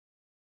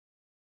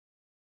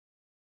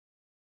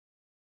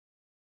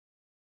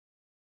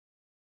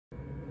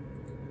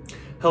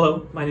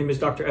Hello, my name is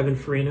Dr. Evan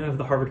Farina of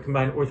the Harvard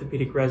Combined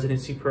Orthopedic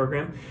Residency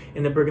Program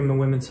in the Brigham and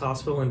Women's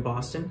Hospital in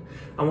Boston.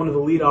 I'm one of the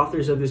lead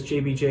authors of this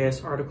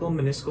JBJS article,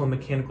 Meniscal and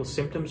Mechanical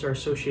Symptoms are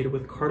Associated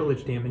with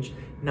Cartilage Damage,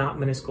 Not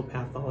Meniscal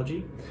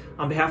Pathology.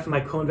 On behalf of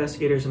my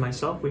co-investigators and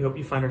myself, we hope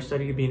you find our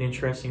study to be an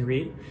interesting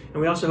read, and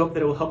we also hope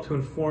that it will help to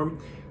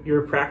inform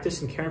your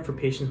practice in caring for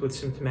patients with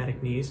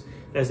symptomatic knees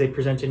as they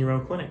present in your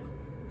own clinic.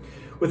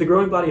 With a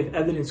growing body of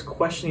evidence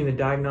questioning the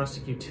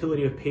diagnostic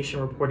utility of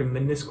patient-reported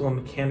meniscal and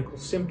mechanical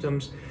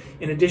symptoms,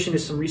 in addition to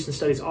some recent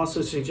studies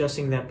also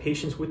suggesting that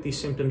patients with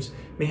these symptoms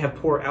may have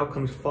poor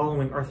outcomes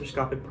following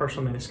arthroscopic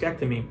partial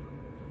meniscectomy,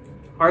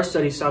 our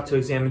study sought to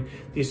examine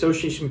the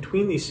association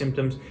between these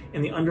symptoms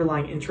and the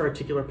underlying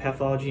intra-articular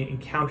pathology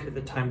encountered at the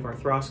time of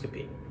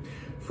arthroscopy.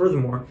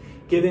 Furthermore,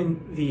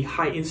 given the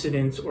high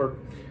incidence, or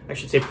I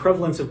should say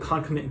prevalence, of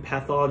concomitant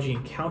pathology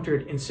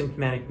encountered in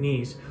symptomatic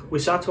knees, we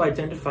sought to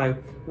identify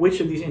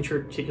which of these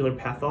intra-articular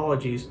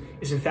pathologies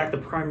is in fact the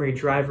primary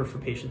driver for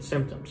patient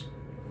symptoms.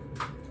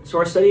 So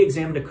our study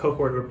examined a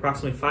cohort of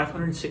approximately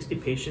 560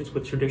 patients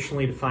with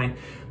traditionally defined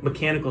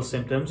mechanical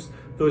symptoms,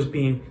 those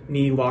being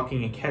knee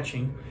locking and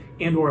catching,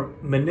 and or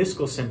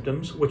meniscal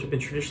symptoms, which have been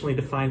traditionally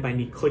defined by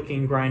knee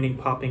clicking, grinding,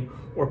 popping,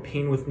 or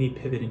pain with knee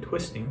pivot and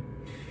twisting,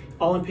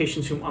 all in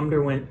patients who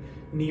underwent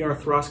knee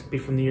arthroscopy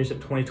from the years of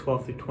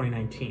 2012 through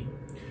 2019.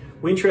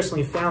 We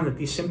interestingly found that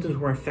these symptoms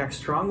were in fact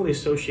strongly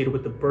associated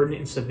with the burden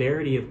and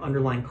severity of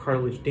underlying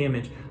cartilage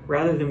damage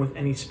rather than with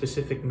any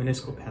specific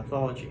meniscal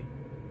pathology.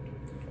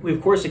 We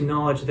of course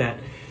acknowledge that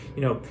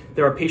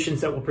there are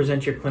patients that will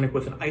present to your clinic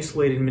with an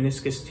isolated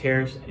meniscus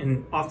tear,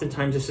 and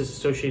oftentimes this is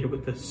associated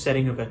with the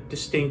setting of a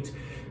distinct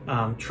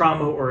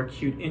trauma or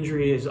acute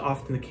injury, is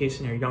often the case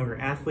in our younger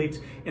athletes,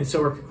 and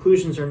so our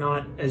conclusions are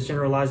not as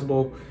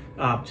generalizable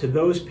to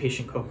those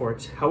patient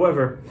cohorts.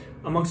 However,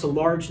 amongst a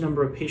large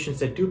number of patients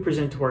that do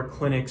present to our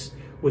clinics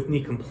with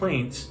knee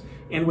complaints,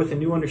 and with a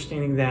new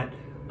understanding that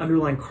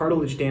underlying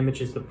cartilage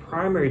damage is the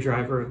primary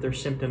driver of their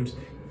symptoms,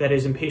 that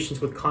is in patients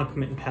with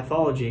concomitant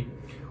pathology,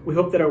 we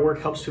hope that our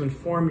work helps to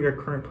inform your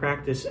current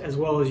practice as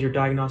well as your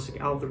diagnostic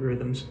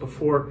algorithms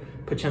before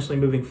potentially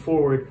moving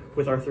forward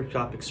with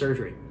arthroscopic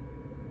surgery.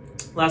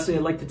 Lastly,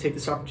 I'd like to take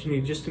this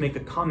opportunity just to make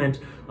a comment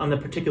on the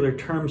particular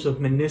terms of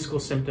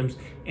meniscal symptoms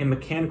and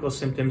mechanical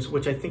symptoms,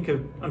 which I think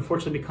have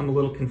unfortunately become a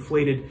little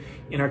conflated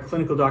in our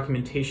clinical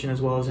documentation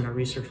as well as in our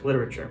research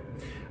literature.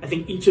 I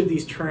think each of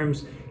these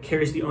terms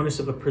carries the onus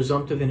of a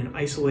presumptive and an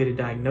isolated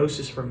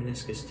diagnosis for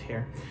meniscus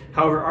tear.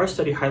 However, our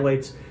study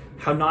highlights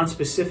how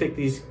nonspecific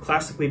these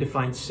classically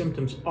defined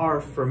symptoms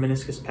are for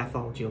meniscus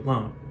pathology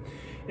alone.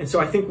 And so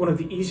I think one of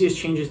the easiest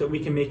changes that we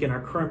can make in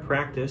our current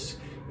practice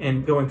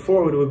and going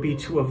forward would be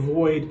to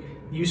avoid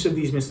use of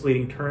these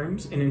misleading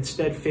terms and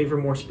instead favor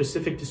more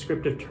specific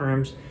descriptive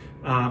terms.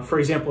 For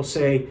example,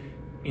 say,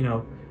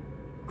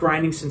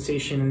 grinding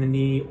sensation in the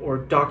knee, or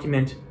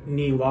document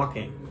knee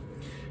locking.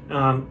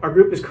 Our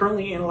group is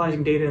currently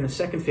analyzing data in the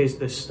second phase of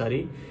this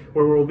study,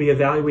 where we'll be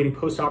evaluating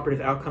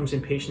postoperative outcomes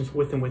in patients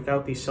with and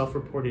without these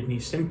self-reported knee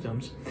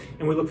symptoms.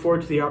 And we look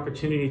forward to the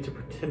opportunity to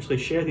potentially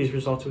share these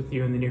results with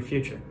you in the near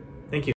future. Thank you.